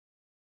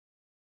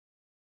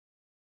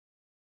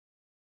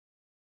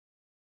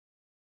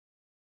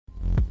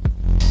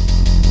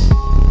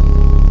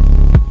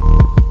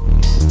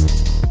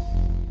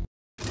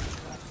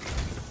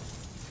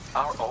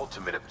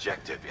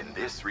objective in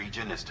this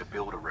region is to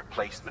build a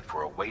replacement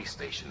for a way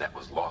station that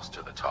was lost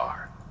to the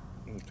tar.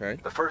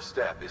 Okay. The first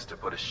step is to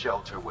put a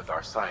shelter with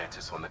our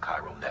scientists on the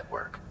chiral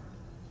network.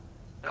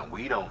 Now,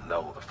 we don't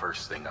know the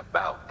first thing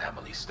about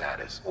Emily's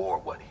status or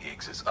what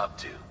Higgs is up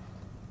to.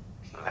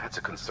 That's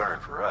a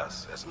concern for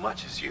us as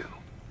much as you.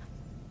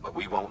 But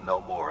we won't know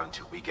more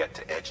until we get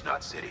to Edge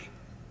Knot City.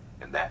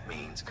 And that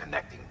means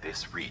connecting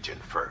this region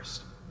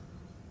first.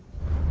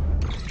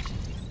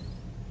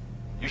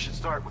 You should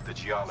start with the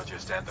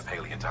geologist and the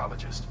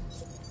paleontologist.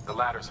 The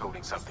latter's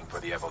holding something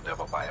for the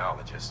evo-devo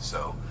biologist,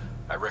 so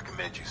I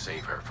recommend you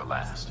save her for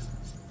last.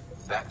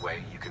 That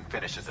way, you can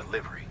finish a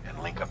delivery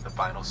and link up the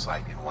final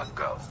site in one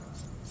go.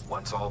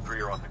 Once all three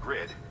are on the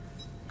grid,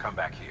 come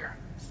back here.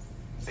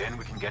 Then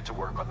we can get to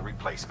work on the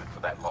replacement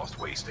for that lost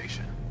way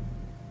station.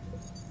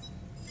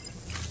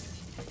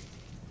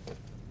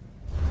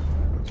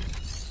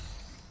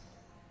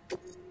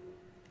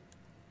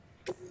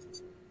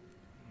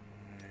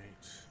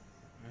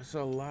 That's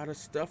a lot of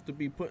stuff to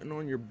be putting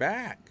on your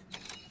back.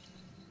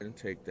 And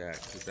take that,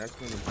 because that's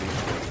going to be...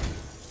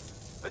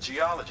 A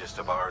geologist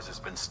of ours has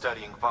been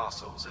studying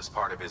fossils as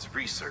part of his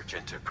research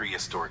into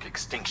prehistoric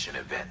extinction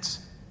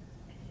events.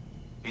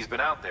 He's been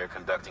out there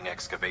conducting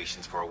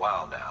excavations for a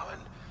while now and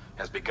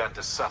has begun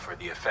to suffer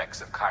the effects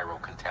of chiral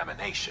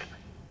contamination.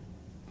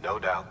 No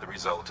doubt the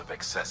result of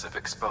excessive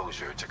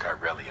exposure to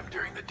chiralium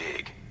during the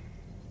dig.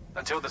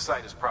 Until the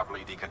site is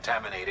properly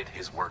decontaminated,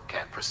 his work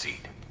can't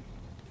proceed.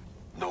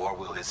 Nor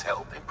will his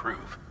health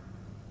improve.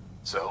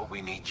 So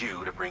we need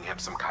you to bring him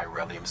some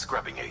chiralium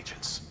scrubbing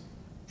agents.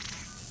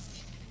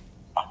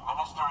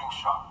 Administering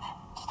shock.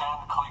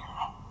 Stand clear.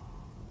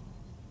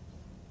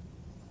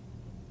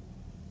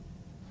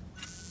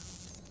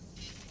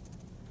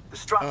 The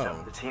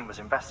stratum the team was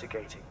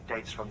investigating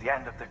dates from the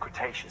end of the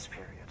Cretaceous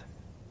period,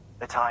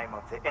 the time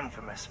of the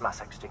infamous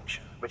mass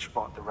extinction, which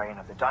brought the reign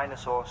of the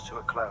dinosaurs to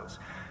a close,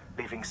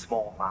 leaving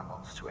small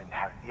mammals to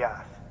inherit the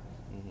Earth.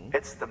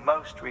 It's the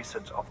most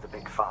recent of the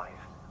Big Five,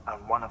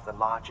 and one of the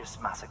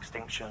largest mass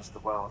extinctions the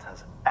world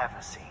has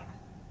ever seen.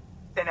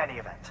 In any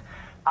event,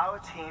 our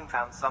team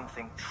found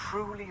something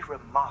truly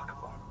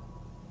remarkable.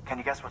 Can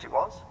you guess what it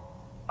was?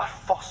 A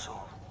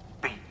fossil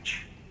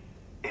beach.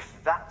 If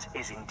that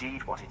is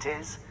indeed what it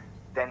is,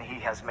 then he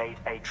has made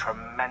a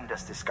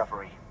tremendous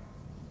discovery.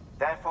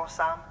 Therefore,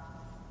 Sam,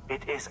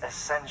 it is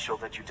essential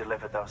that you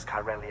deliver those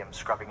chiralium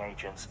scrubbing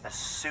agents as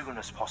soon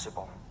as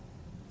possible.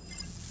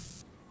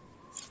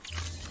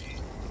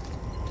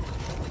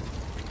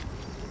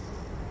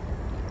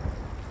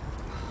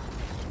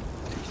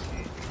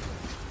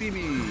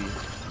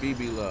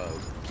 BB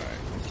love.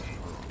 Alright.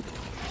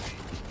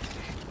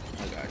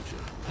 I got you.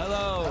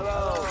 Hello.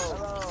 Hello.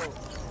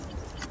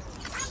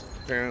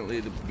 Apparently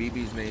the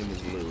BB's name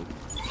is Lou.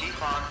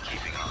 Keep on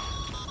keeping on.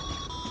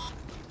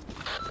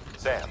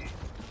 Sam,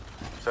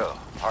 so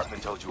Hartman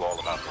told you all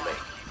about the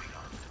lake.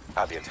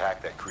 How the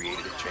attack that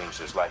created it changed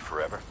his life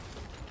forever.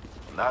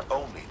 Not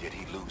only did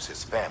he lose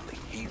his family,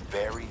 he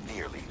very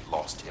nearly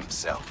lost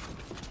himself.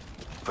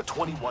 For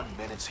 21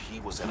 minutes, he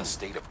was in a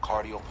state of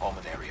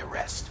cardiopulmonary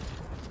arrest.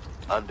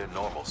 Under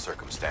normal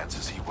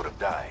circumstances, he would have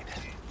died.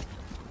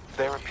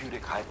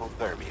 Therapeutic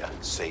hypothermia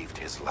saved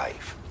his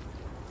life.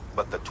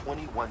 But the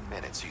 21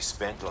 minutes he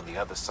spent on the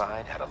other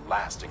side had a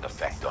lasting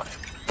effect on him.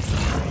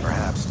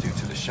 Perhaps due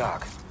to the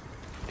shock,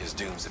 his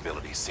Doom's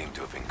abilities seem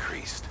to have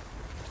increased.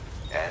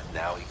 And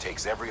now he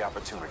takes every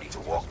opportunity to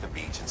walk the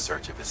beach in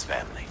search of his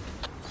family.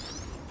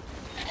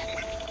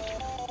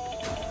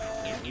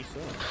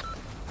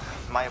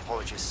 My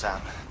apologies,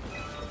 Sam.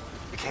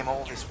 You came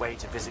all this way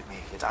to visit me,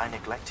 yet I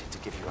neglected to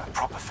give you a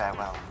proper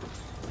farewell.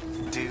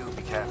 Do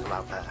be careful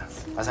out there.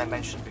 As I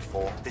mentioned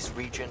before, this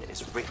region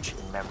is rich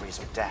in memories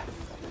of death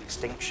and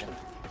extinction.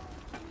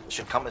 It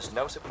should come as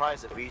no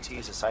surprise that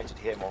VTs are sighted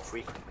here more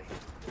frequently.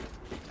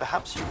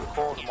 Perhaps you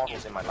recall the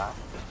models in my lab.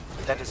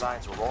 Their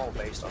designs were all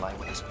based on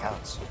eyewitness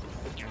accounts.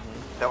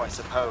 Though I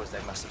suppose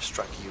they must have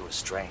struck you as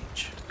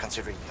strange,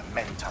 considering the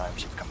many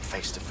times you've come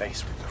face to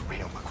face with the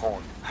real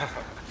McCoy.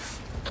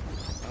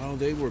 Oh,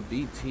 they were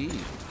BT.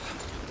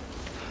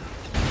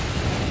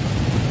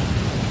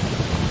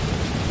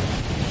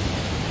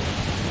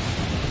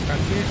 I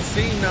can't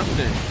see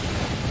nothing.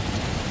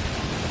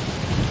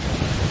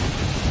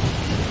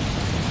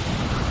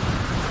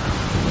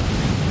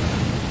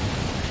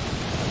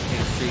 I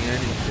can't see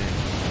anything.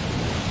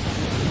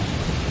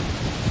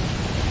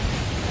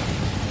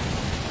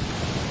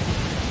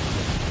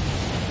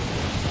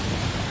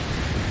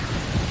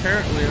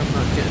 Apparently, I'm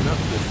not getting up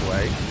this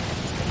way.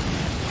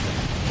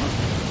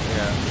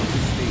 Yeah,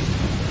 it's steep.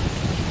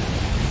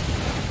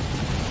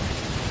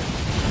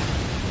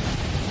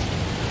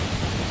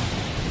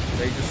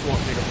 They just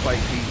want me to fight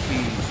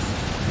BTs.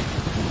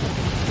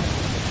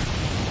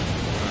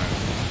 Alright.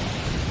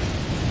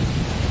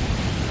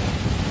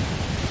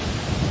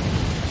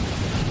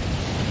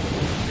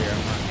 Yeah,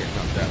 I'm not getting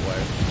up that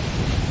way.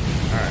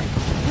 Alright.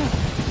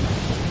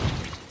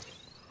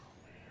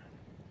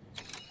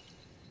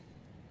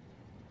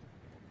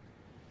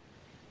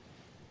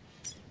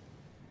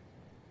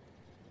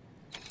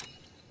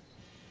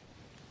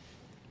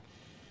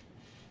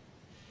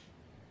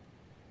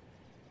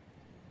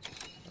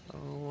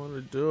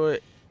 do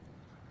it.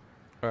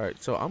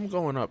 Alright, so I'm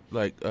going up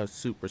like a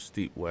super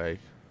steep way.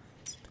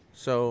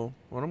 So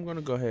what I'm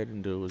gonna go ahead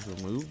and do is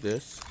remove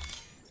this.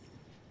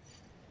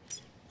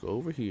 Go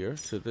over here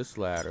to this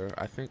ladder.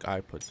 I think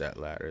I put that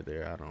ladder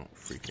there. I don't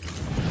freaking know.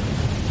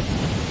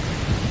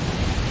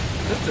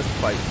 Let's just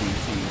fight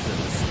BTs in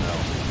the snow.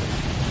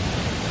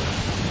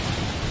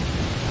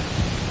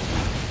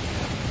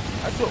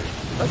 That's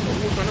what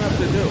we're gonna have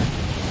to do.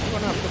 We're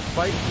gonna have to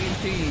fight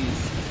BTs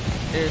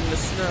in the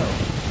snow.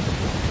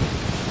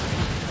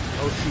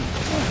 Oh shoot.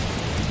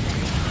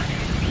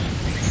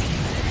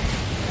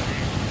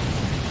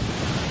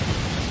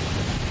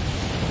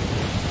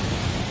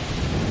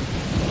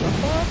 How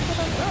far up did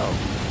I go?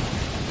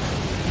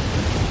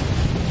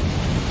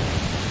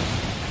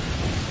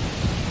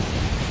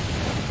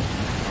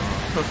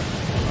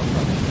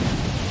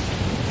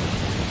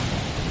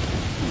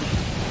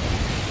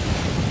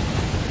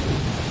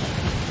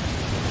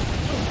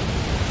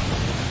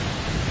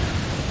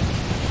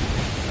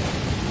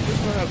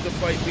 Just gonna have to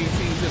fight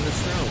BTs in the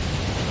snow.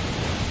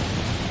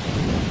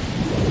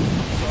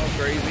 It's all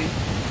gravy.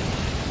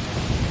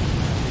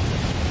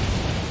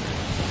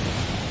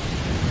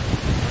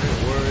 I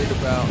ain't worried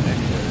about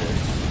any of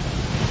this.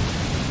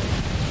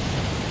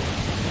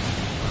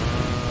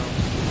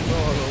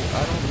 I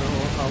don't know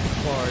how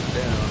far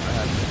down I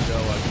have to go.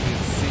 I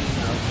can't see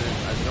nothing.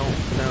 I don't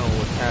know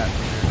what's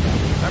happening.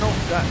 I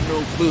don't got no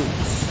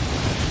boots.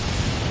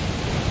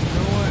 You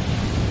know what?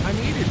 I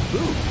needed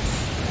boots.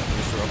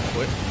 Just real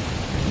quick.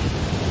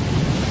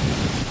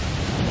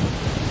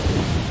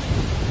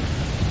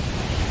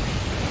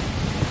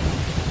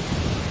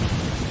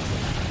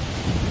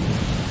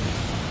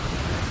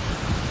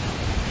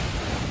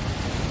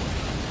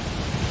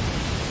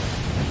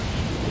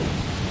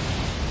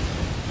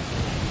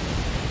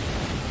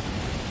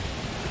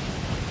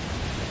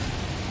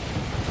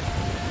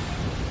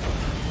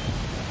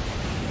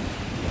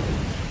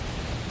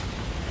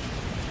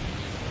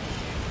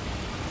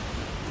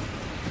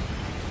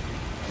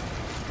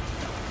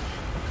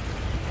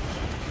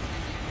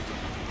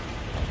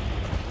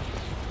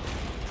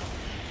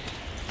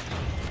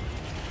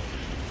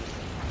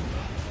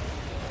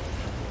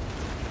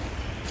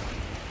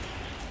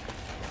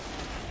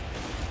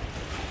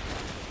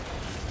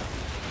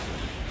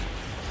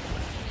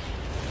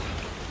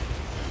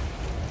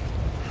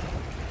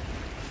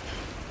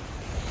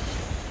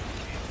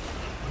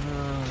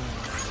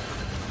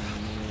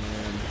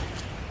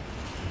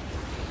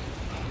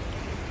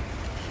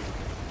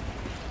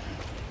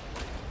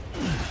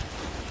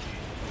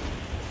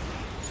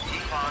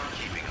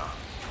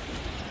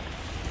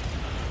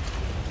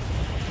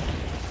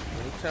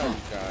 Tell you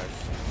guys.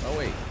 Oh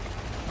wait,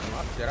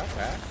 did I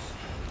pass?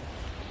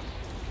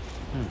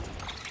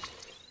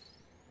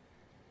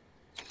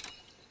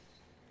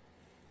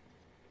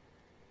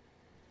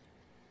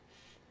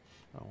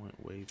 I went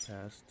way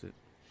past it.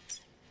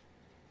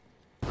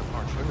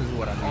 This is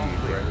what I need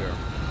right here.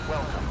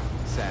 Welcome,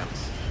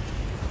 Sans.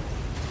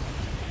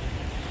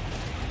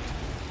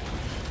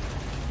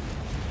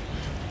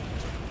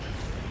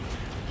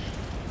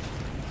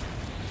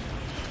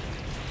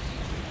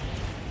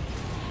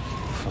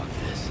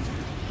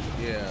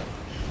 Yeah.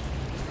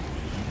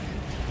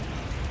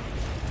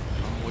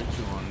 I'm with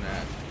you on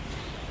that.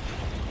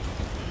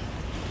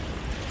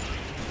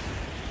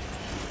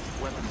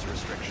 Weapons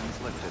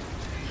restrictions lifted.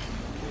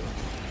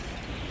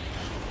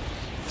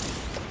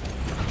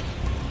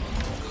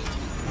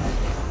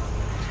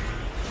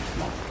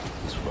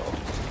 This roll.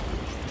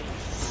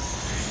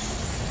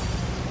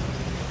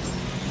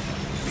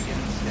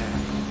 Beginning scan.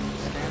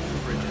 Scan the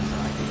bridges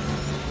ID.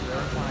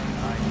 Verifying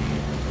ID.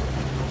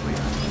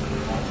 Clear.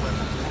 All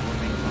weapons will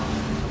remain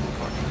locked.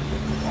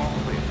 All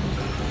clear.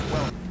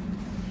 Well.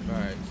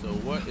 Alright, so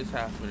what is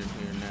happening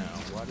here now?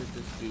 Why did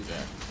this do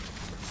that?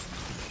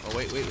 Oh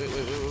wait, go easy.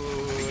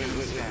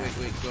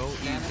 Go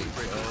easy.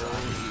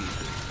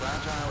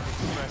 Fragile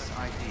Express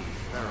ID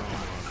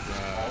verified.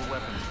 All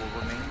weapons will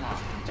remain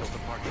locked until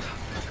departure.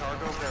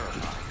 Cargo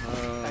verified. Oh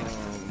my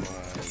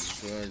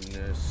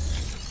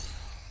goodness.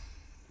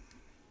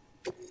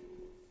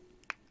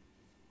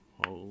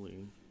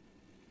 Holy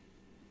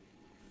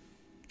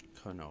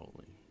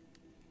cannoli.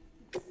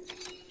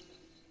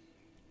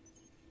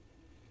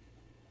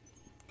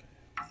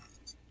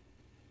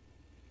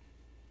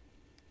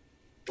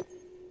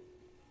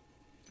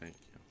 Thank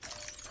you.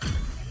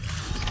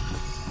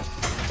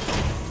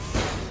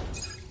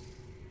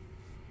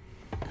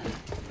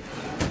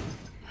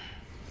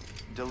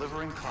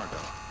 Delivering cargo.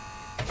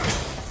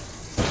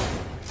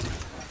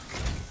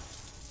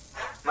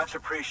 Much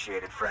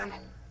appreciated, friend.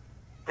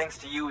 Thanks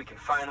to you, we can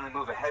finally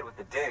move ahead with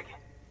the dig.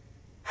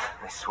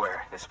 I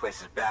swear, this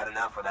place is bad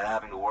enough without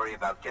having to worry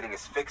about getting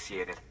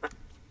asphyxiated.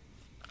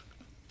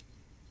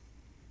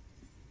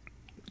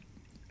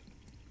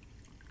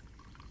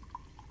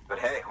 But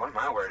hey, what am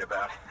I worried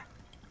about?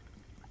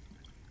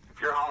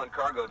 If you're hauling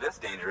cargo this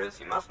dangerous,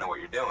 you must know what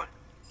you're doing.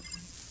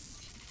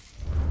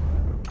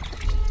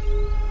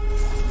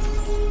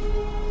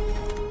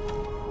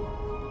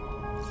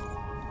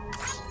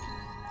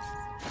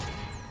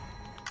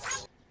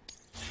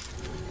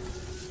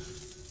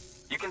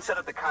 can set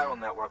up the chiral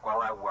network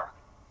while I work.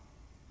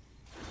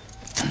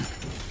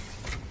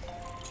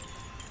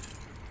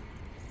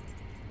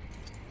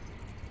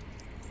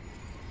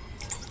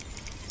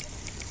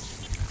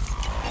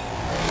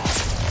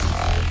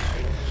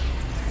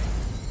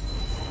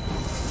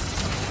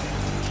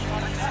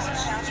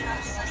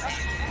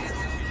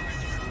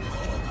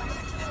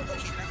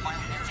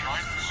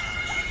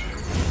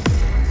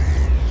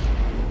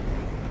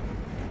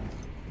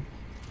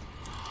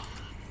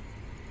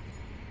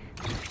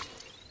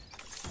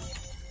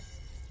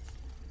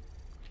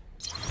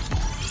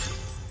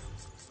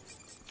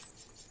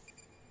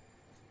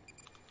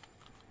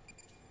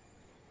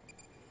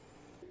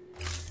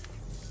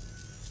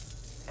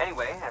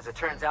 Anyway, as it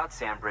turns out,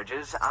 Sam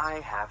Bridges, I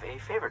have a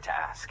favor to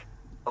ask.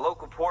 A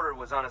local porter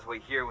was on his way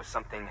here with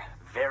something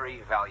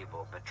very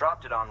valuable, but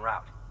dropped it en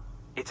route.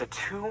 It's a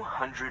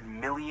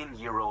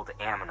 200-million-year-old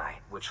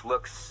ammonite, which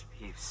looks,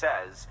 he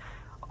says,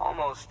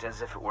 almost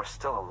as if it were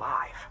still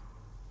alive.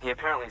 He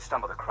apparently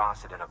stumbled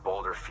across it in a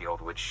boulder field,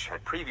 which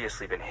had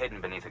previously been hidden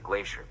beneath a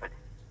glacier, but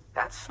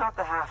that's not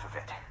the half of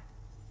it.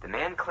 The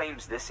man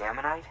claims this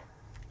ammonite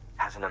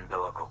has an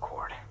umbilical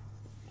cord.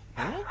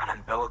 An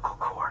umbilical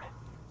cord.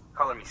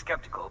 Color me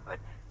skeptical, but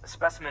the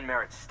specimen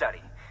merits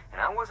study,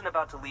 and I wasn't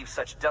about to leave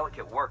such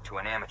delicate work to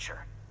an amateur.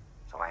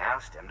 So I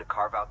asked him to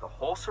carve out the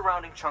whole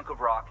surrounding chunk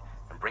of rock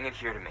and bring it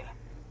here to me.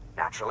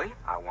 Naturally,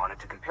 I wanted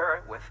to compare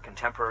it with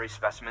contemporary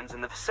specimens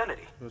in the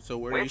vicinity, so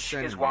where which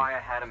is why I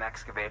had him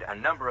excavate a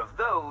number of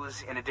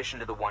those in addition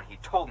to the one he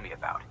told me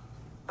about.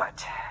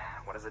 But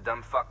what does the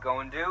dumb fuck go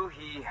and do?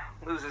 He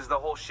loses the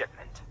whole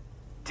shipment.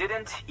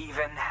 Didn't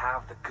even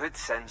have the good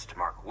sense to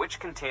mark which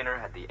container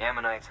had the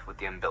ammonite with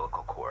the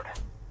umbilical cord.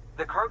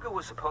 The cargo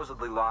was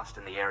supposedly lost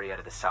in the area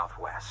to the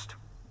southwest,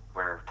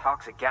 where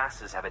toxic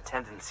gases have a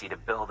tendency to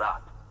build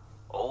up.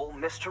 Old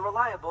Mr.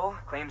 Reliable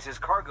claims his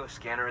cargo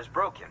scanner is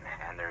broken,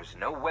 and there's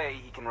no way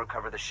he can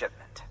recover the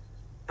shipment.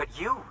 But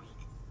you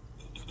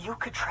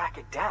could track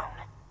it down.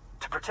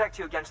 To protect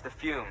you against the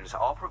fumes,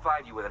 I'll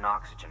provide you with an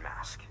oxygen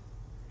mask.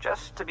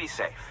 Just to be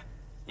safe.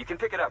 You can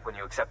pick it up when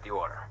you accept the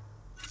order.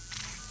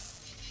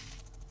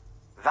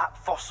 That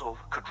fossil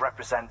could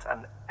represent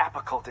an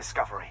epochal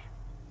discovery.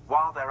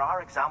 While there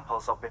are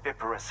examples of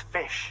viviparous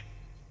fish,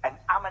 an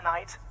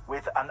ammonite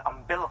with an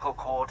umbilical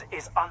cord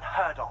is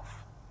unheard of.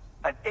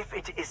 And if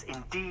it is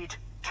indeed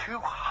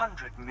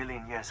 200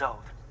 million years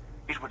old,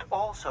 it would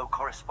also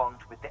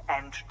correspond with the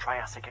end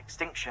Triassic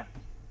extinction,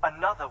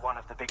 another one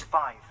of the big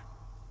five.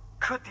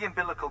 Could the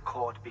umbilical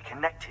cord be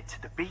connected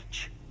to the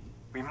beach?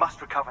 We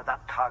must recover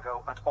that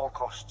cargo at all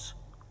costs.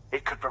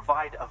 It could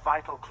provide a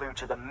vital clue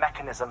to the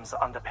mechanisms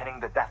underpinning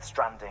the Death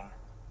Stranding.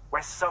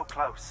 We're so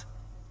close.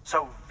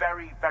 So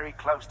very, very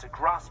close to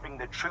grasping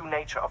the true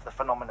nature of the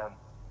phenomenon.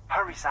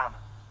 Hurry, Sam.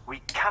 We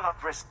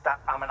cannot risk that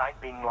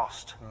ammonite being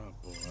lost. Oh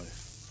boy.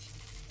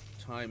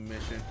 Time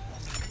mission.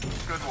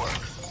 Good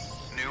work.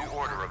 New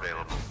order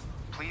available.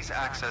 Please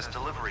access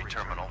delivery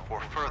terminal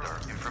for further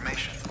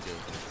information.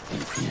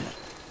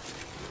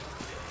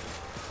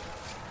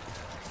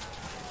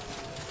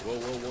 Whoa,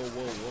 whoa, whoa,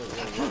 whoa, whoa,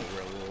 whoa,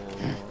 whoa,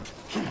 whoa.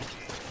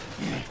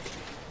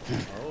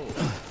 Oh,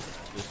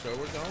 this where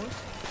we're going?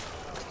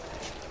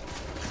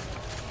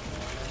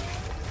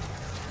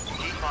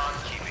 Keep on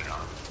keeping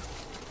on.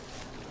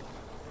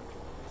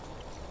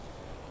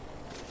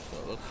 So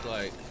it looks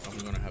like I'm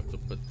gonna have to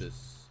put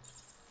this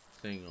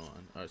thing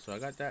on. Alright, so I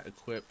got that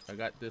equipped. I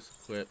got this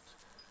equipped.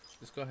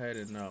 Let's go ahead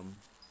and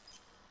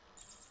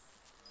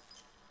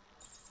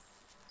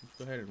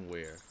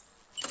wear.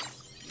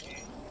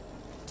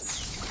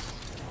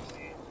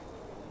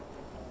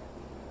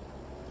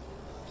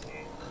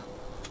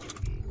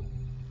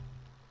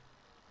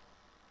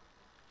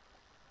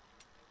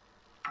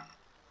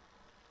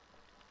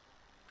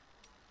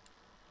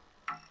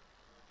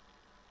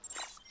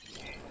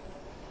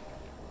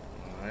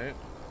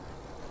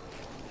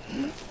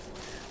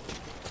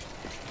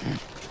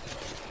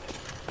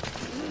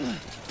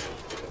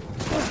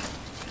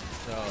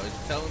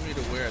 Telling me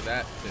to wear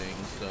that thing,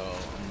 so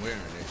I'm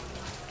wearing it.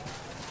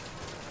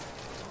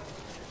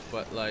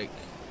 But like,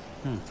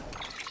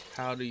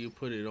 how do you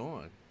put it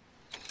on?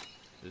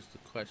 Is the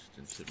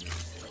question to me.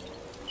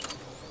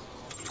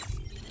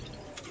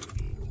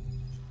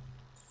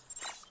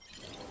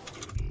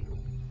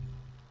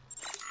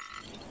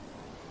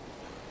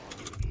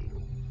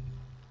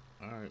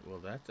 Alright,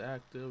 well that's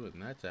active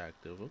and that's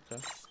active,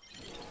 okay.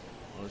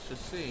 Well, let's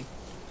just see,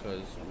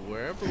 because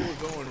wherever we're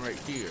going right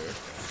here,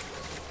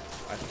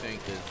 I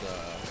think is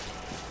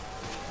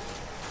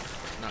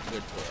not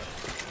good for us.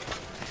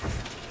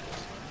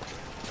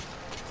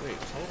 Wait,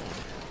 hold on.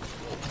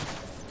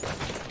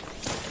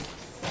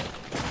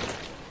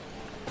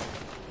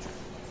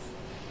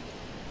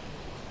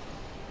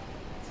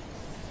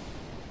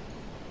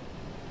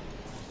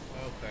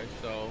 Okay,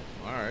 so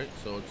alright,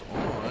 so it's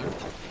on.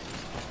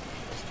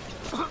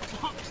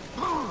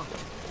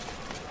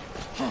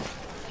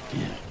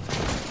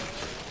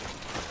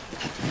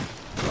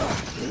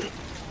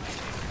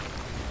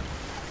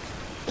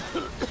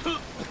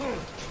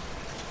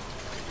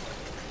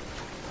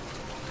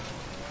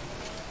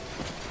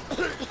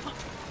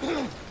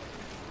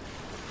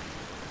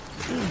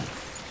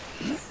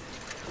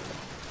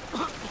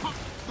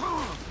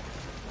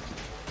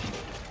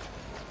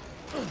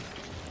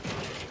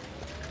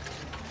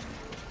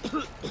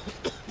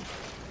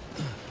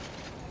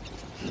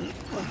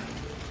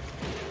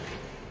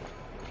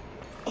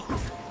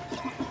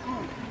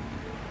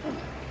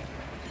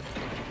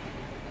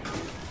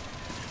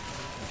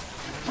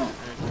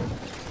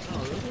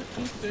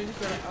 things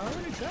that I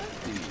already got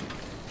these.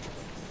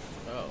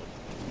 Oh.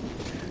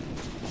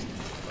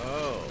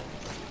 Oh.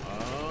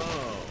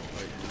 Oh.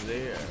 Right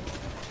there.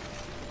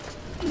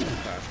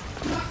 Okay.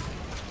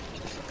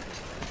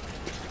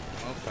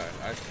 Okay,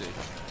 I see.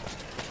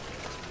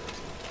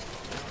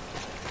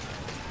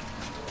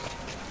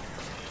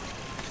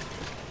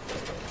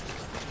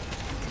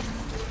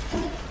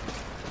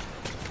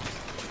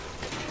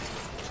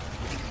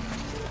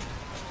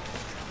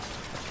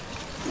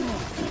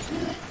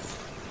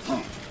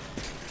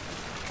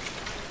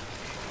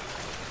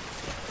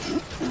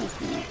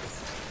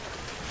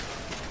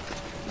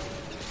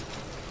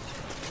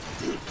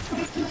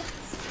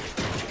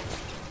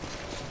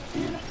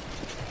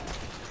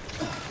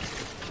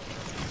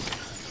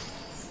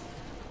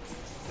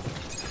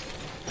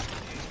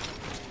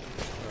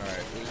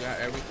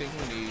 Everything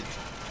we need.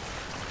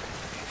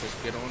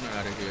 Just get on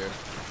out of here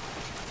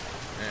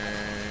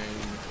and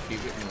keep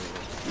it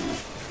moving.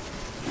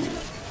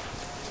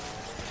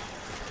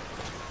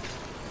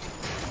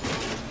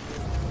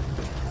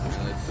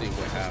 And let's see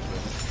what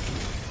happens.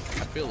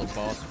 I feel a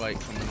boss fight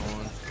coming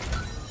on.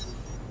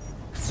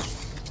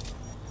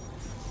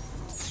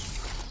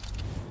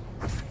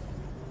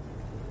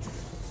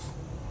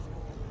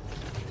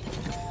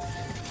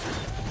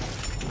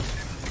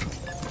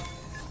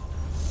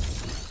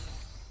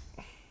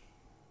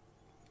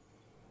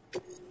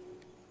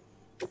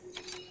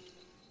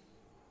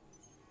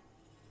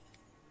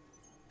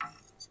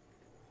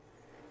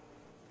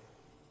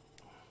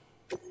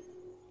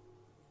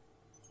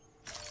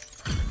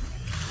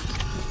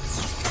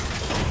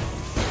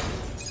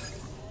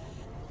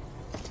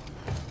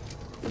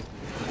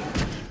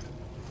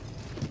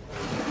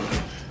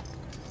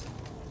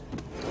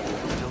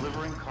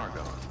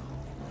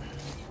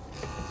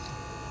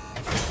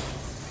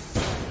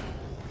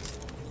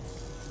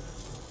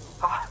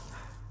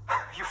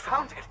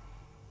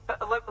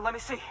 Let me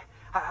see.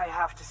 I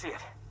have to see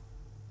it.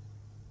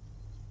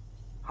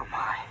 Oh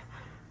my.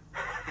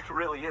 It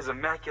really is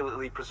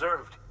immaculately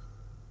preserved.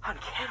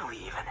 Uncannily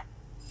even.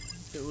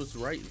 It was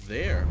right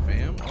there,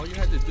 fam. All you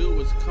had to do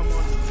was come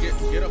on,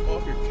 get up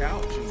off your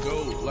couch and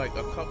go like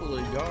a couple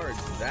of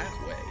yards that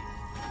way.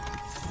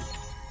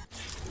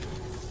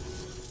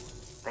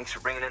 Thanks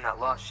for bringing in that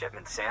lost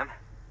shipment, Sam.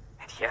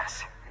 And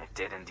yes, it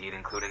did indeed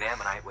include an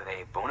ammonite with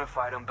a bona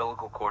fide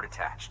umbilical cord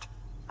attached.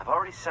 I've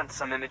already sent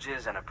some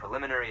images and a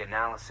preliminary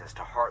analysis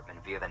to Hartman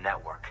via the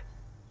network.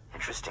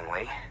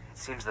 Interestingly, it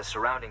seems the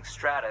surrounding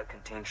strata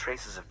contain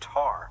traces of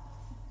tar,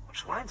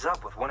 which lines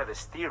up with one of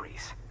his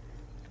theories.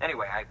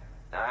 Anyway,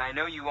 I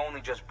know you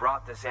only just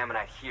brought this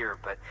ammonite here,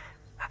 but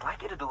I'd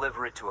like you to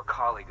deliver it to a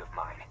colleague of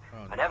mine,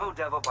 an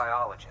evo-devo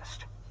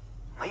biologist.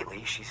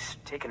 Lately, she's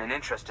taken an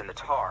interest in the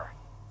tar,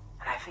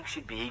 and I think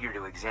she'd be eager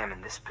to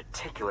examine this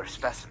particular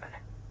specimen.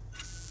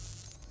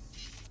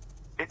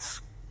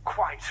 It's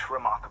quite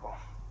remarkable.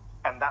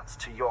 And that's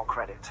to your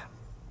credit.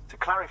 To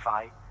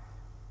clarify,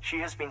 she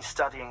has been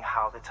studying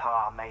how the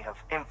tar may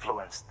have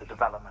influenced the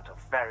development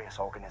of various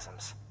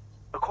organisms.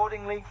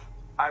 Accordingly,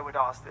 I would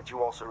ask that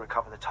you also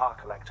recover the tar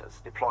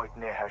collectors deployed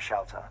near her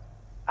shelter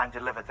and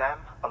deliver them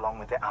along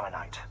with the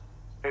ammonite.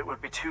 It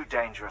would be too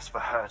dangerous for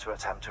her to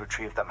attempt to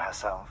retrieve them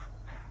herself,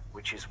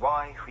 which is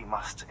why we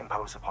must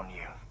impose upon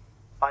you.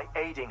 By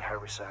aiding her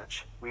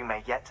research, we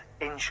may yet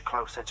inch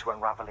closer to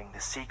unraveling the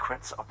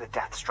secrets of the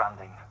Death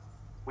Stranding.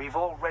 We've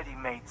already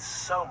made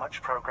so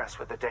much progress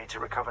with the data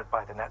recovered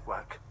by the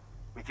network.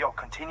 With your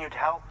continued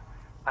help,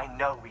 I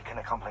know we can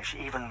accomplish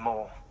even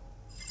more.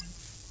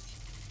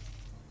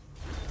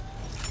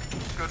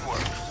 Good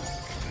work.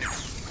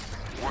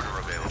 Order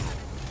available.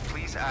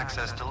 Please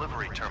access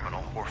delivery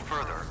terminal for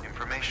further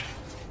information.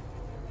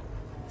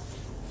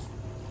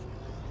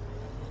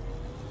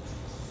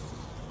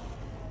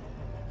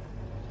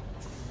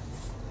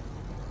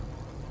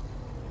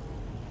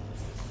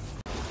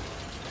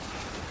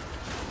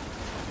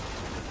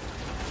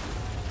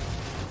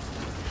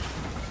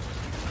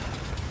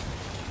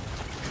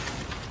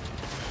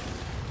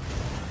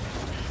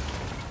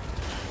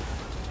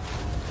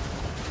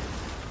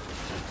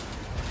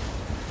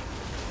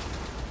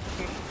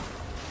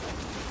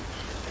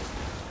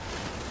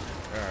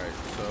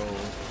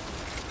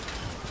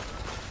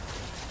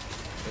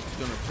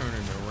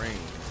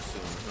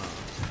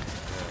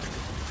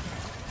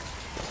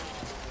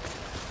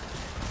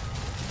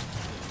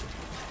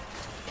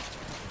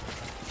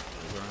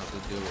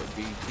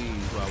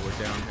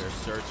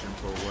 Searching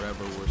for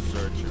whatever we're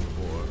searching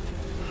for.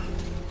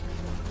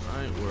 I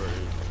ain't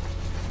worried.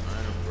 I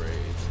ain't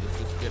afraid. Let's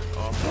just get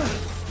off of the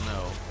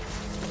snow.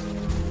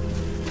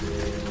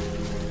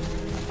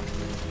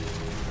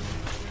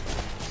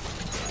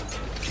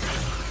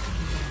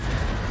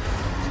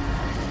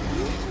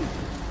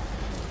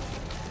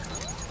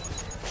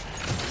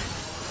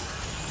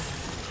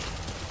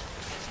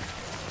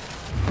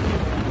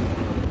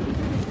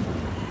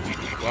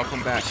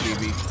 Welcome back,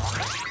 BB.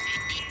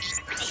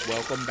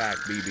 Welcome back,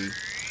 BB.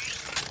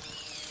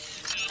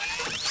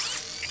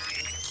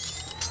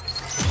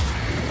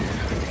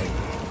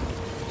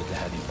 Good to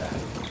have you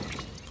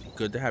back.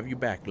 Good to have you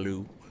back,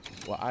 Lou.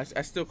 Well, I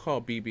still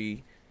call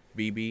BB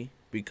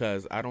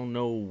because I don't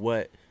know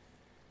what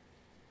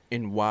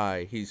and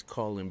why he's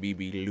calling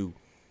BB Lou.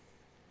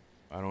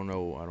 I don't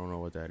know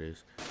what that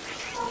is.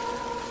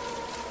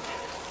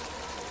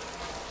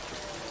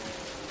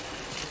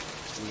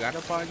 We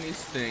gotta find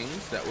these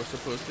things that we're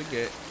supposed to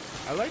get.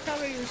 I like how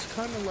they just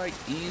kind of like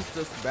eased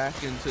us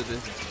back into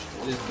this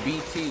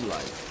BT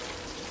life.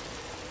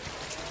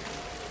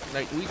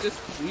 Like we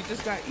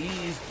just got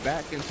eased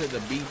back into the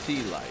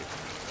BT life.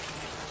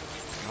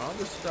 And all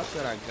the stuff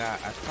that I got,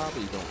 I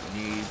probably don't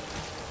need.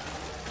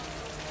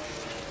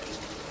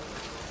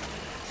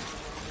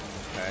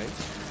 Okay.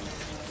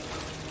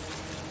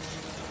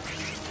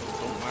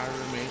 Don't matter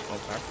to me.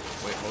 Okay.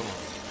 Wait, hold on.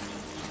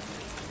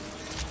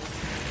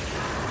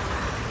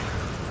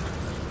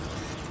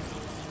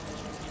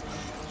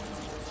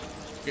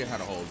 Forget how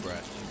to hold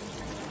breath.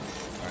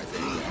 Alright,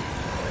 there you go.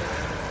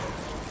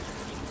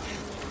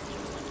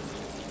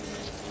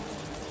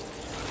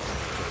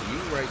 So you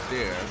right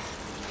there.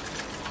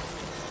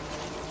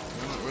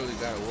 I don't really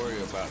gotta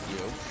worry about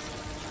you.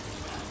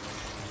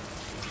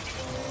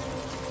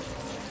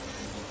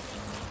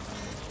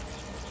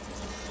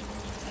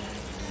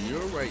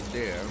 You're right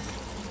there.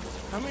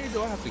 How many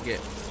do I have to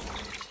get?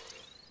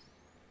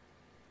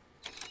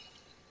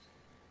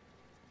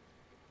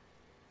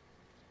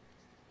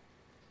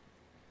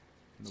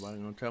 Nobody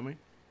gonna tell me?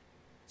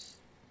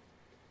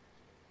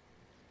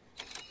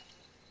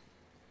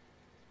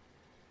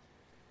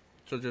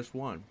 So just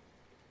one.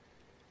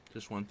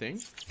 Just one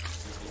thing?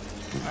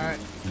 Alright.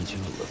 Need you a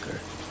looker.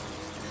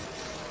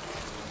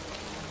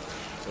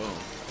 Boom.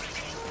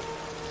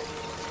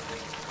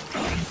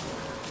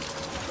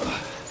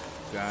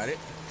 Got it.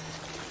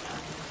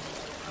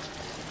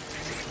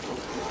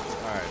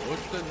 Alright,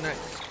 what's the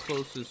next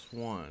closest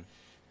one?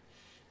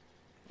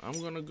 I'm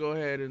gonna go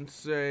ahead and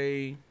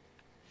say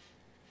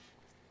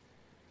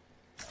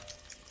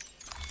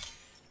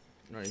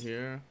right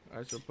here,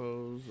 I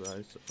suppose.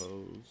 Alright,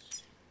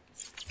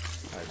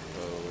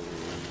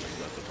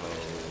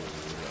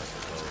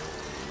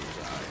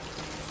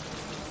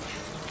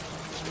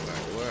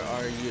 where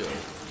are you?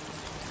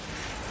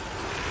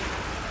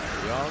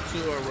 Y'all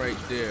two are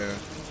right there.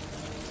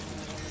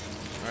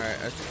 Alright,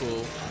 that's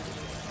cool.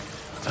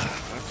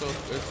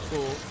 It's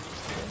cool.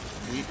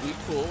 We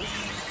cool.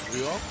 We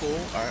all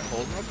cool. Alright,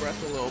 hold my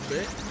breath a little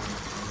bit.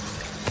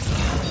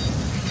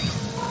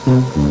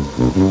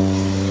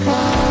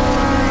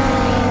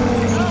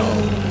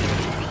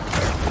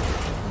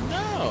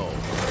 No.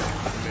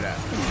 Look at that.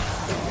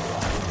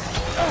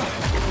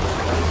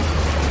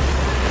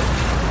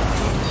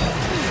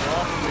 Get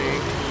off me.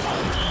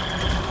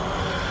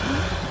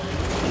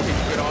 Can you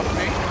get off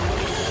me?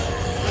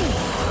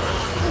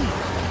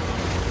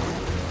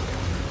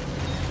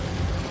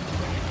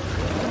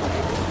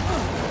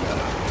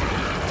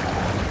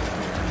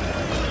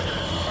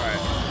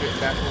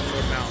 Back on the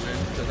mountain,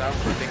 because I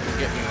don't think they can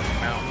get me on the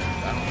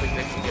mountains. I don't think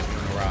they can get me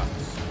on the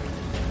rocks.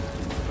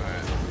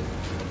 Alright.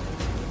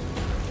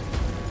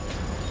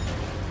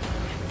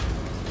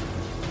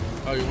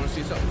 Oh, you want to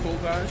see something cool,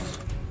 guys?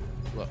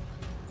 Look.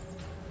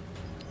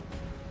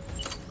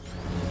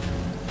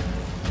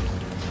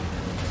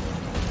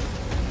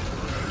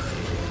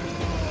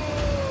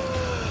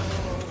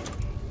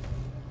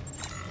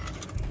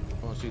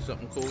 Want to see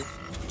something cool?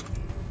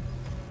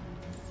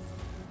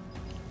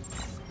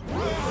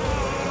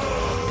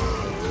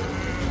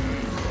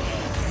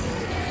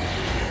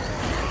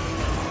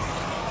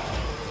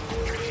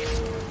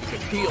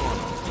 Pee on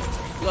them.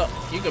 Look,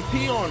 you can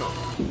pee on them.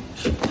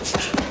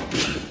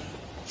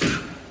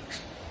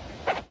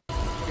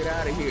 Get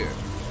out of here.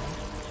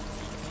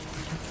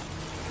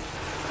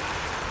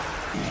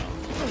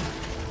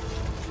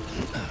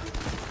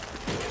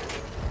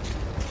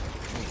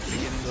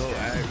 So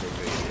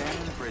aggravated.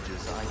 Scanning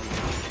bridges ID.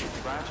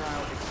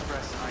 Fragile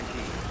Express ID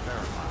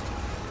verified.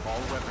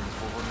 All weapons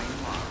will remain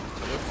locked.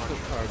 What's the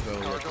cargo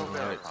looking like?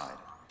 Verified.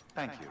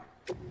 Thank you.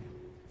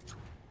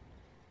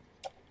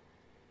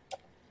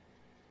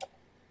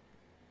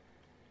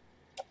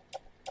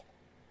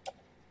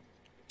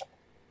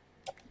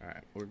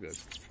 Alright, we're good.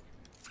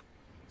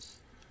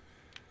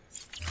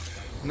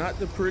 Not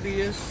the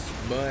prettiest,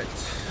 but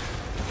it's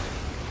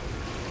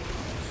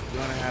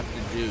gonna have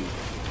to do.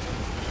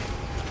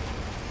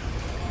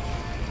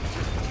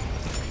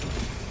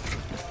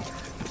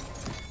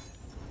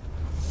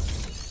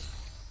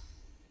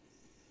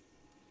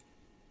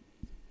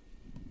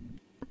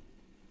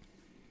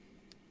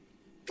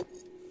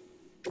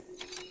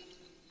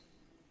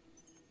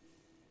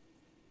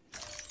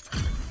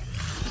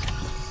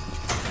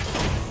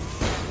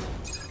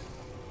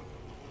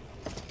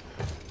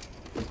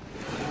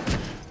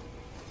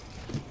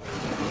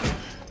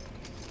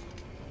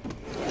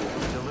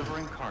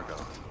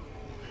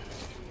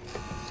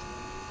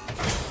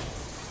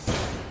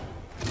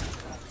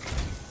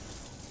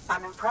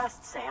 I'm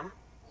impressed, Sam.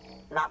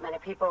 Not many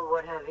people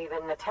would have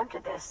even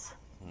attempted this.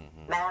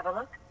 May I have a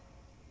look?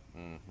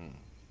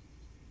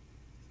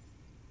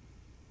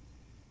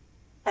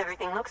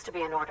 Everything looks to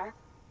be in order.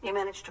 You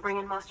managed to bring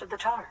in most of the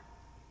tar.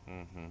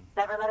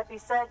 Never let it be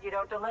said you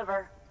don't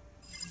deliver.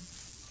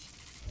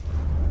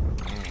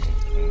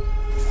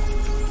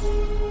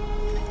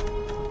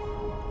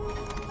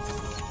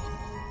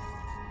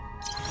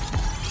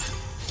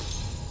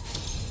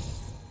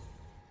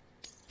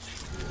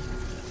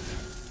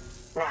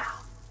 Now,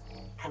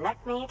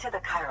 connect me to the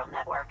chiral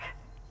network.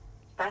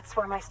 That's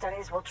where my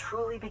studies will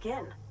truly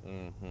begin.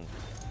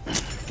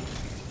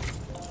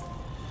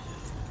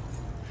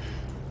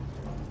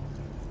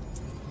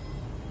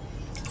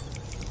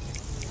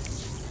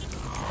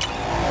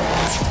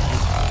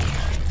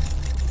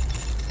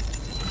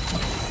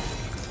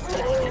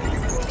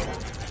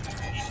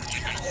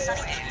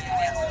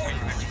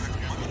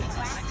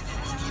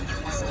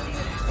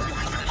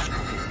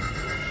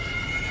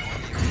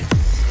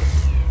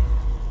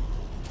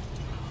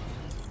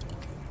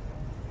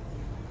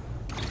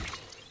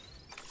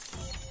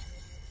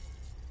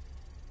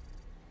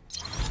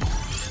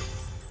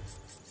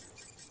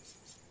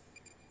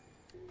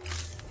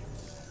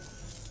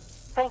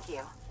 Thank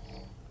you.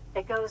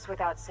 It goes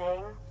without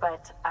saying,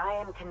 but I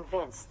am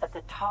convinced that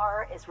the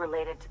tar is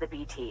related to the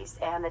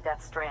BTs and the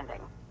Death Stranding.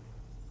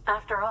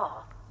 After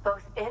all,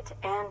 both it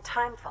and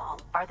Timefall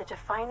are the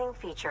defining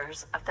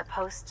features of the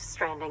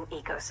post-Stranding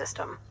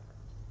ecosystem.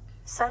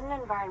 Sudden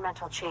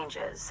environmental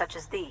changes such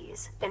as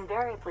these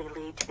invariably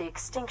lead to the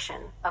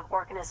extinction of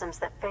organisms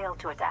that fail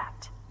to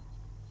adapt.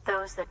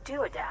 Those that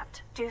do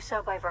adapt do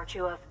so by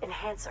virtue of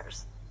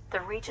enhancers, the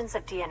regions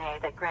of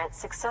DNA that grant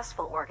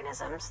successful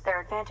organisms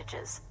their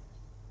advantages.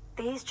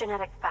 These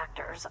genetic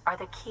factors are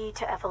the key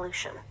to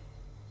evolution.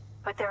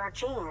 But there are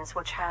genes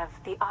which have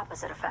the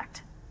opposite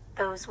effect,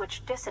 those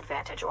which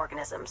disadvantage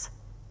organisms.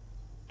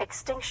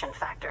 Extinction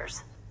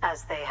factors,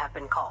 as they have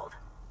been called.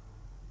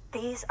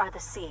 These are the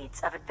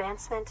seeds of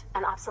advancement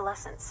and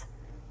obsolescence.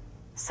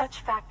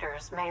 Such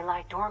factors may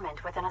lie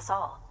dormant within us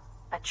all,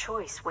 a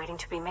choice waiting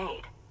to be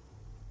made.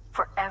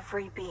 For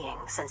every being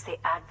since the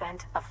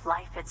advent of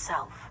life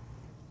itself.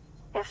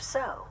 If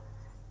so,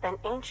 then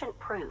ancient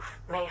proof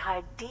may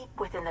hide deep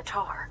within the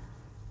tar.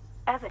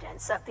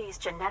 Evidence of these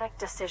genetic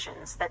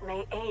decisions that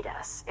may aid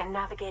us in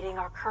navigating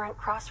our current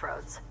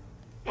crossroads.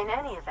 In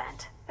any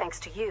event, thanks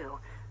to you,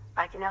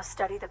 I can now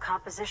study the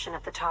composition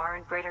of the tar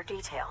in greater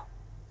detail.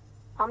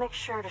 I'll make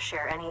sure to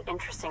share any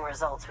interesting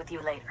results with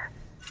you later.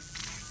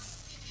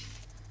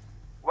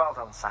 Well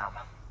done, Sam.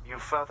 You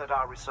furthered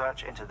our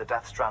research into the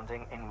Death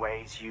Stranding in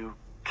ways you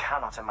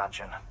cannot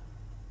imagine.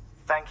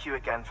 Thank you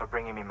again for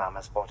bringing me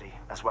Mama's body,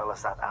 as well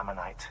as that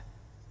ammonite.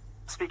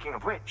 Speaking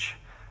of which,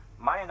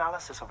 my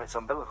analysis of its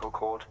umbilical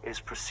cord is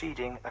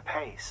proceeding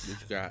apace.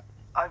 What you got?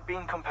 I've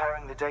been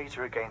comparing the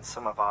data against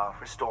some of our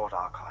restored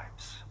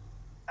archives.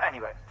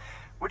 Anyway,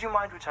 would you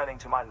mind returning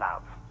to my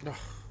lab?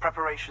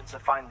 Preparations are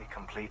finally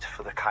complete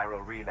for the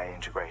chiral relay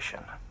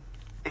integration.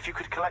 If you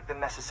could collect the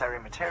necessary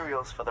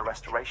materials for the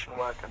restoration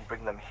work and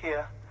bring them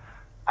here,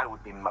 I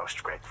would be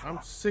most grateful.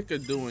 I'm sick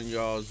of doing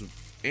y'all's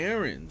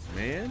errands,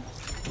 man.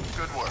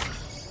 Good work.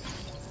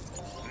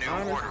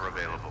 New order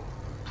available.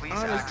 Please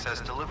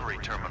access delivery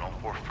terminal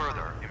for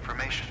further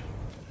information.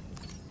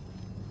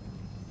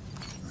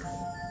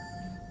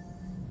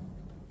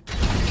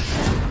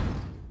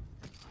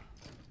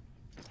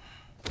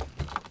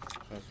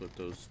 That's what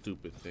those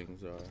stupid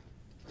things are.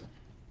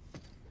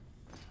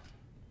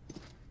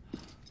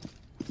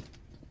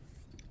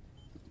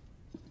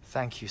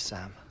 Thank you,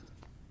 Sam.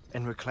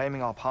 In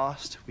reclaiming our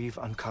past, we've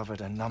uncovered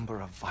a number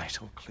of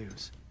vital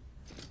clues.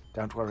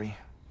 Don't worry,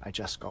 I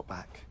just got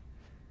back.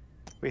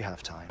 We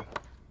have time.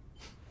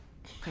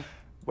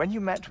 When you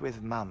met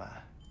with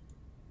Mama,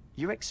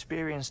 you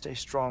experienced a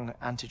strong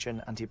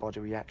antigen-antibody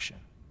reaction,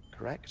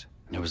 correct?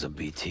 There was a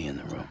BT in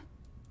the room.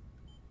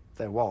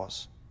 There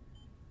was,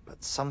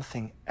 but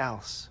something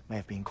else may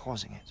have been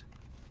causing it.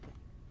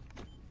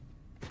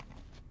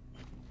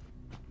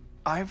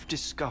 I've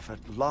discovered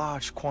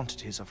large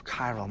quantities of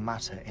chiral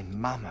matter in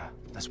Mama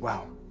as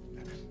well.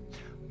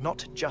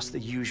 Not just the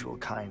usual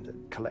kind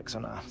that collects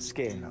on our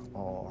skin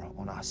or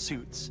on our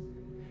suits.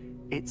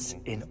 It's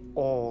in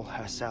all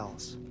her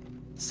cells.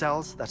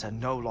 Cells that are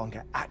no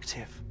longer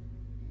active.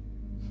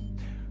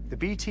 The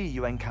BT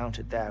you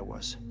encountered there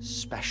was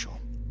special.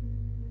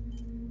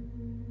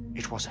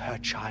 It was her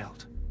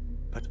child,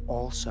 but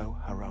also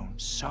her own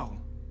soul.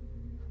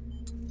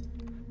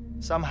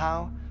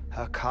 Somehow,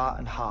 her car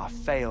and half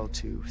failed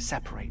to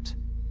separate.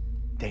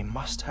 They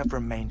must have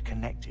remained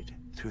connected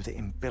through the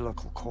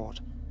umbilical cord.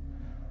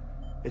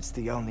 It's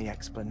the only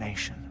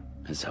explanation.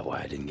 Is that why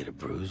I didn't get a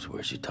bruise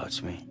where she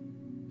touched me?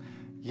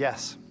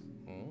 Yes,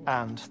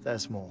 and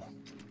there's more.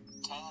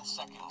 10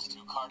 seconds to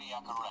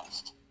cardiac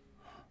arrest.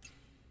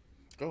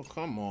 Oh,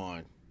 come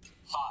on.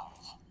 5,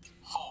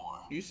 4.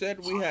 You said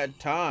we had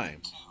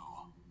time. 2,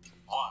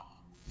 1.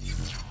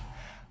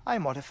 I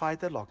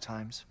modified the log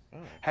times.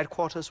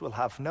 Headquarters will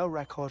have no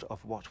record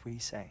of what we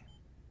say.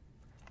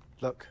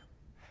 Look,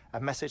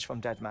 a message from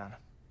Dead Man.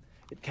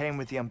 It came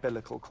with the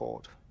umbilical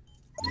cord.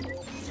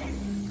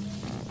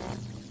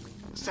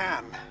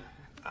 Sam,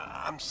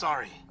 I'm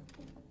sorry.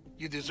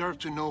 You deserve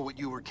to know what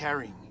you were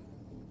carrying.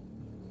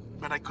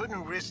 but I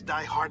couldn't risk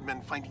Die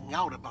Hardman finding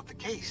out about the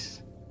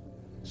case.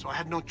 So I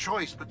had no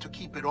choice but to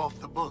keep it off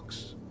the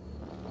books.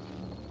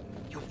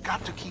 You've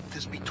got to keep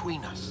this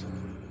between us.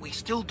 We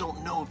still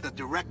don't know if the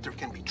director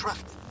can be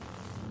trusted.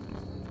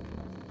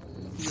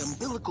 The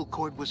umbilical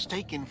cord was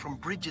taken from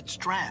Bridget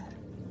Strand.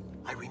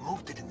 I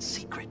removed it in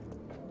secret.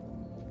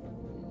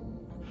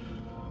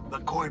 The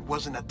cord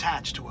wasn't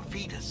attached to a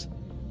fetus.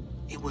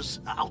 It was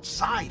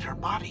outside her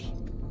body.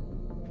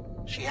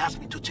 She asked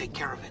me to take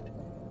care of it.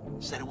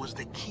 Said it was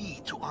the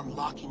key to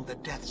unlocking the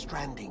Death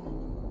Stranding.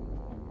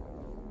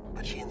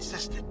 But she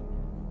insisted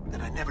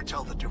that I never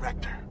tell the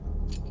director.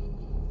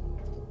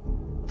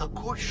 The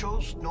cord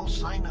shows no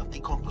sign of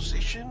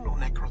decomposition or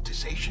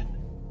necrotization.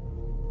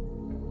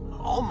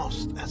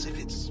 Almost as if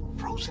it's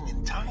frozen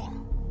in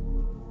time.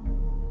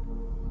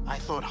 I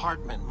thought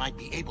Hartman might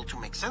be able to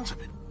make sense of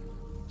it,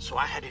 so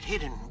I had it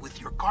hidden with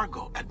your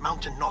cargo at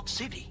Mountain Knot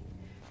City.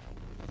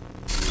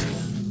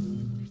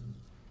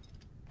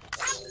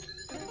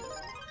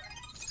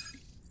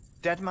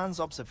 Deadman's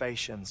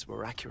observations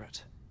were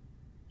accurate.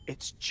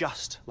 It's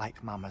just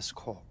like Mama's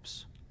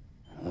corpse.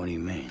 What do you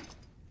mean?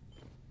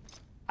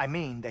 I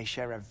mean, they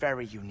share a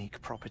very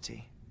unique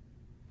property.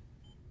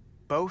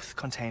 Both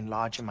contain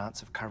large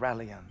amounts of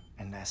chiralium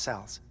in their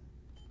cells.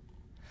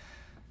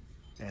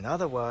 In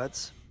other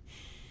words,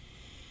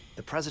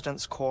 the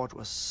President's cord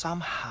was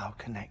somehow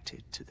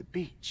connected to the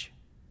beach,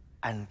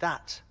 and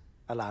that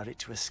allowed it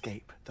to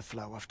escape the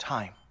flow of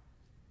time.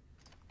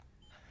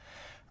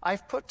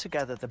 I've put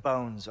together the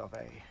bones of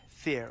a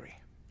theory.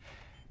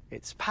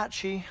 It's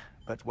patchy,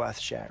 but worth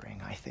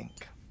sharing, I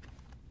think.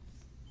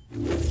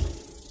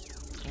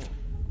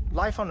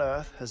 Life on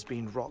Earth has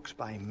been rocked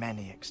by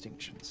many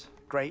extinctions,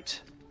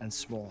 great and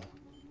small,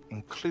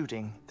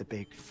 including the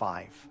Big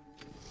Five.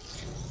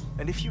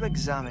 And if you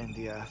examine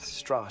the Earth's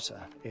strata,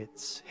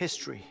 its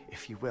history,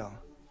 if you will,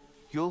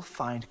 you'll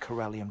find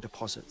chiralium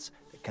deposits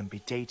that can be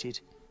dated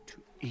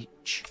to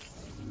each.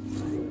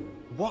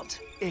 What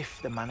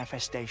if the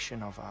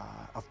manifestation of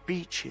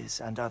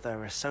beaches and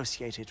other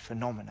associated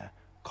phenomena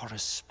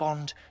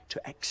correspond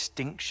to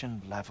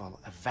extinction-level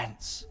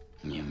events?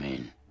 You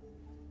mean?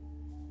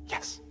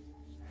 Yes.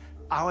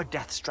 Our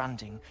Death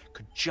Stranding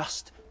could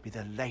just be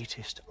the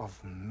latest of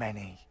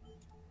many.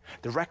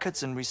 The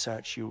records and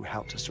research you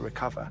helped us to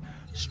recover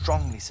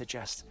strongly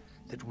suggest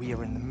that we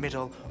are in the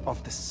middle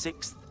of the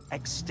 6th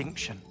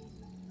extinction.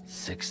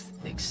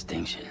 6th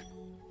extinction?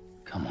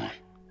 Come on.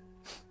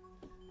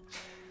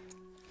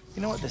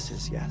 You know what this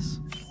is, yes?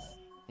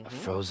 A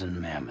frozen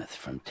mammoth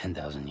from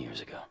 10,000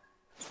 years ago.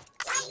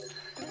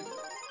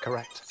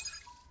 Correct.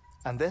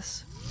 And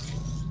this?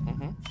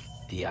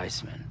 The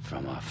Iceman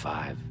from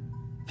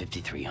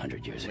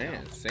 5,300 years ago.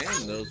 Man,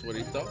 Sam knows what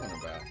he's talking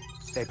about.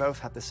 They both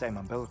had the same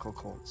umbilical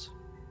cords.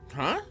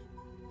 Huh?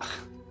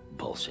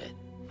 Bullshit.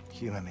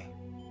 Humor me.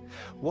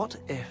 What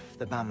if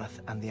the mammoth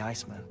and the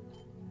Iceman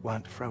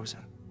weren't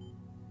frozen?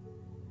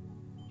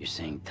 You're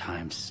saying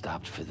time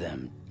stopped for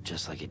them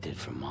just like it did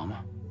for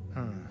Mama?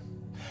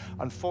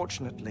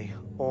 Unfortunately,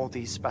 all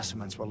these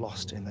specimens were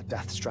lost in the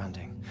Death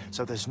Stranding,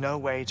 so there's no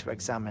way to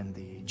examine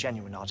the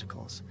genuine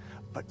articles,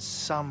 but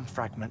some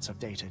fragments of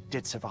data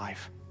did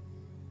survive.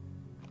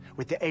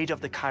 With the aid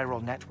of the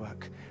chiral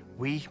network,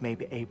 we may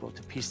be able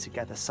to piece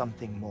together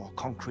something more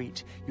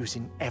concrete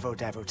using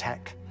evo-devo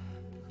tech.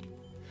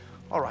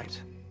 All right,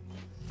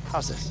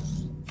 how's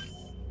this?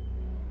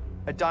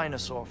 A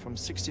dinosaur from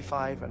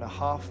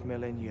 65.5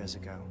 million years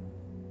ago.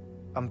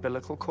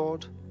 Umbilical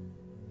cord,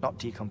 not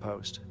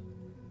decomposed.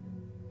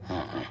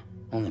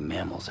 Only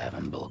mammals have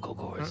umbilical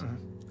cords.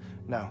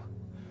 No.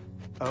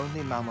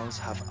 Only mammals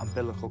have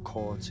umbilical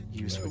cords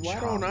used for Why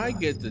charm. don't I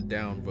get the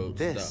downvote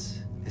This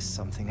stuff? is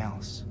something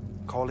else.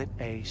 Call it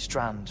a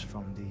strand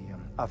from the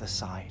other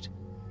side.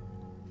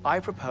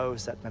 I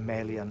propose that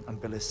mammalian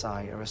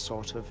umbilici are a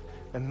sort of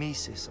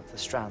mimesis of the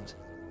strand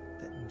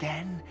that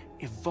then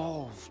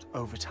evolved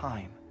over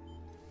time.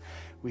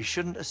 We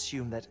shouldn't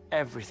assume that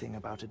everything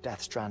about a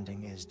Death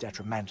Stranding is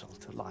detrimental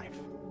to life.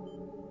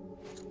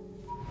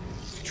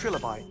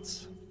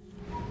 Trilobites,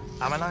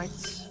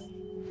 ammonites,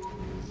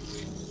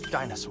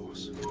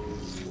 dinosaurs,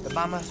 the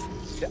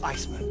mammoth, the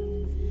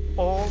Iceman,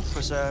 all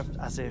preserved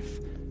as if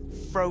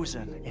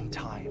frozen in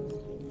time,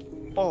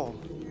 all,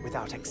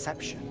 without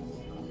exception,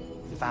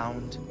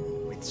 found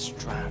with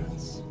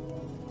strands,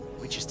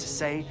 which is to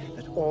say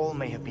that all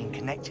may have been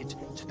connected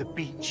to the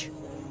beach.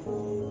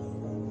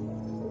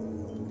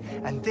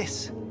 And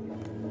this,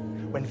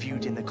 when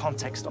viewed in the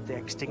context of the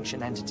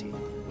extinction entity,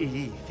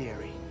 EE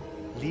theory,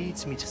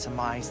 leads me to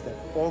surmise that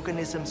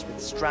organisms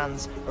with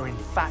strands are in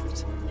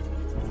fact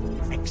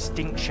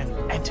extinction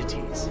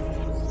entities.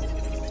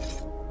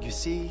 You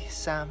see,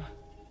 Sam,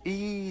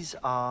 EEs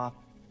are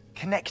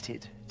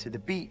connected to the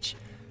beach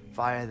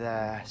via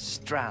their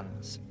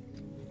strands.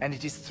 And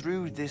it is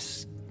through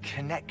this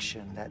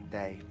connection that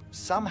they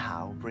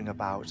somehow bring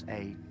about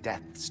a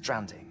Death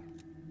Stranding.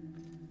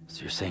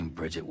 So you're saying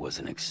Bridget was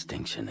an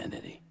extinction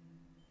entity?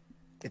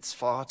 It's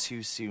far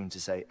too soon to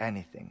say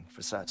anything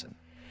for certain.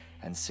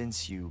 And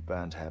since you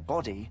burned her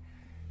body,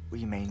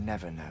 we may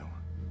never know.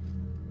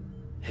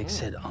 Higgs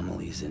said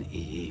Amelie's in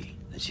EE,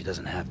 that she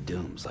doesn't have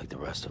dooms like the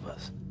rest of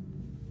us.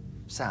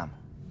 Sam,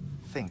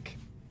 think.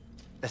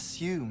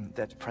 Assume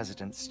that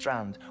President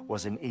Strand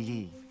was in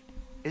EE.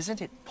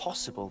 Isn't it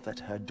possible that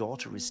her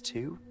daughter is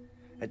too?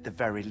 At the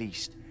very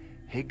least,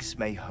 Higgs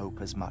may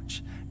hope as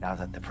much now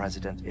that the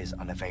President is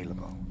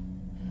unavailable.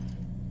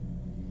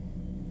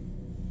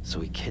 So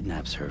he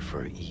kidnaps her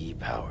for EE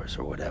powers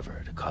or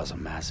whatever to cause a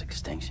mass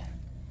extinction.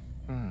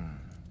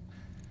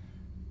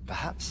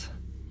 Perhaps.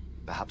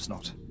 Perhaps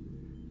not.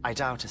 I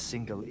doubt a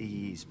single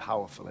EE is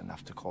powerful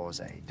enough to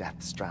cause a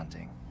death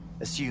stranding,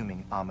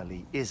 assuming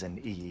Amelie is an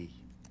EE.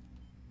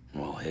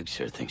 Well, Higgs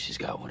sure thinks she's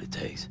got what it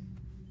takes.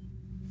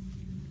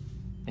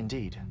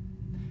 Indeed.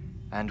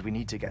 And we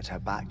need to get her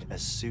back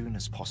as soon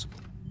as possible.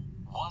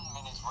 1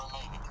 minute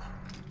remaining.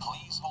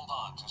 Please hold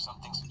on to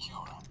something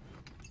secure.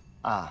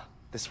 Ah,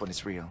 this one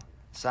is real.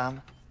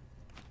 Sam,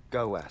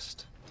 go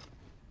west.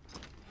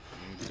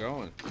 I'm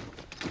going.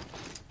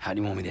 How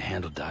do you want me to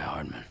handle Die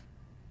Hardman?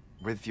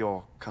 With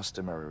your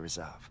customary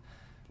reserve.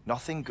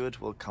 Nothing good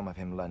will come of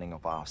him learning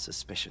of our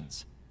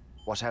suspicions.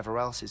 Whatever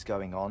else is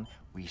going on,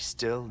 we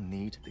still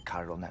need the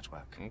chiral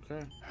network.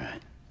 Okay.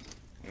 Right.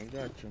 I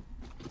got you.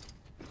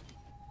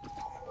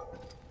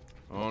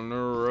 On the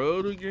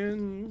road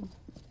again.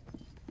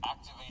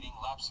 Activating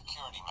lab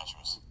security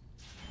measures.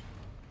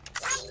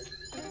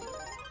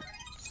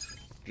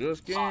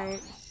 Just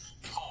can't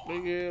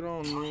get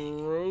on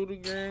the road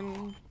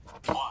again.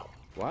 1.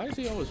 Why does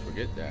he always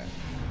forget that?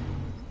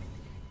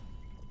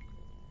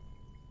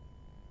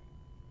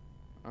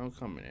 I'm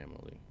coming,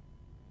 Emily.